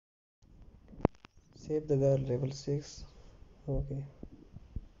Save the girl, level 6. Okay.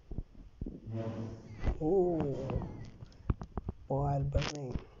 Oh, while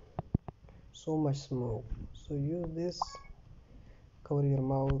burning. So much smoke. So use this, cover your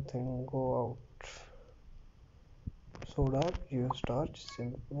mouth and go out. So dark, use torch,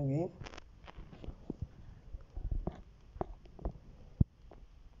 save again.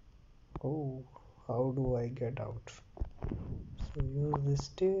 Oh, how do I get out? So use this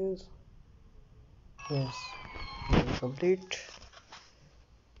stairs. Yes, complete.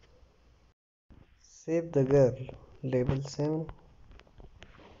 Save the girl, level 7.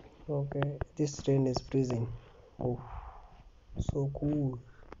 Okay, this rain is freezing. Oh, so cool.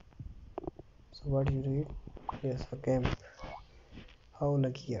 So what do you read? Yes, a camp. How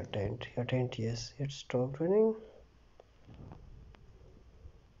lucky your tent. Your tent, yes, it stopped raining.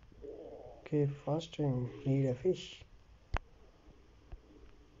 Okay, fasting. Need a fish.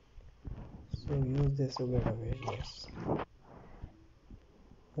 So use this to get a fish, yes.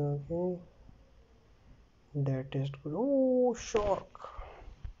 Okay. That tastes good. Oh, shark.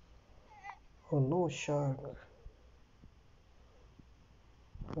 Oh no, shark.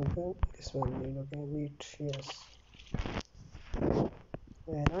 Okay, this one need okay meat, yes.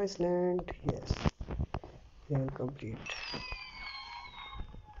 An Iceland, yes. Level complete.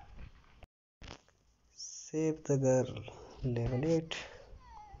 Save the girl. Level 8.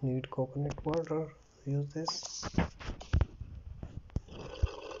 Need coconut water. Use this.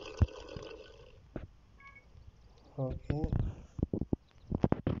 Okay.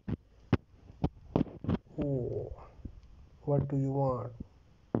 Oh, what do you want?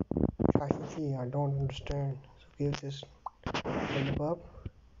 Shashi, I don't understand. So give this lollipop.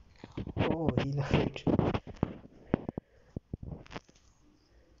 Oh, he loved it.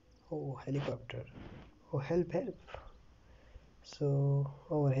 Oh, helicopter. Oh, help, help. So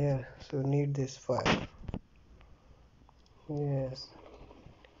over here, so need this fire. Yes.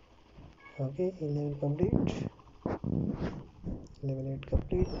 Okay, level complete. Level 8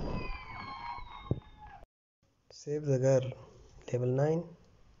 complete. Save the girl. Level 9.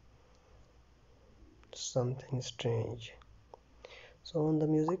 Something strange. So on the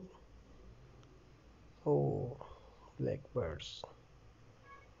music. Oh, blackbirds.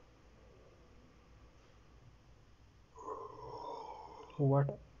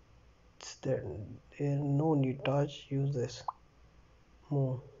 What's that? There no need touch. Use this.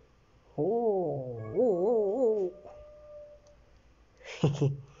 Move. Oh.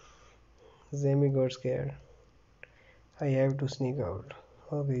 Zemi got scared. I have to sneak out.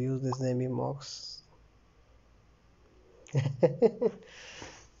 Okay, use this Zemi Mox.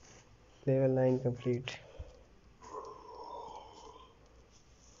 Level 9 complete.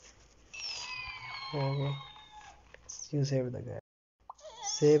 Okay, you save the girl.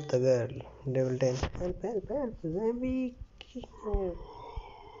 Save the girl. Level 10. Help, help, help. Zemi.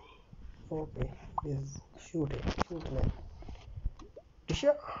 Okay, yes. Shoot it. Shoot it.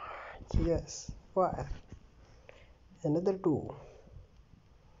 Tisha. Yes. Fire. Another two.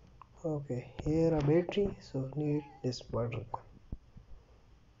 Okay, here a battery, so need this button.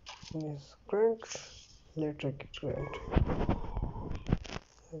 Yes, current, electric current.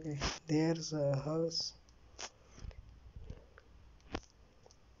 Okay, there's a house.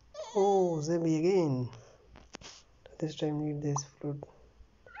 Oh, zombie again. This time need this fruit.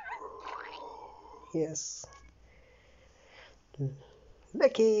 Yes.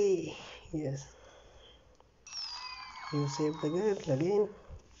 Lucky. Yes. You save the girl again.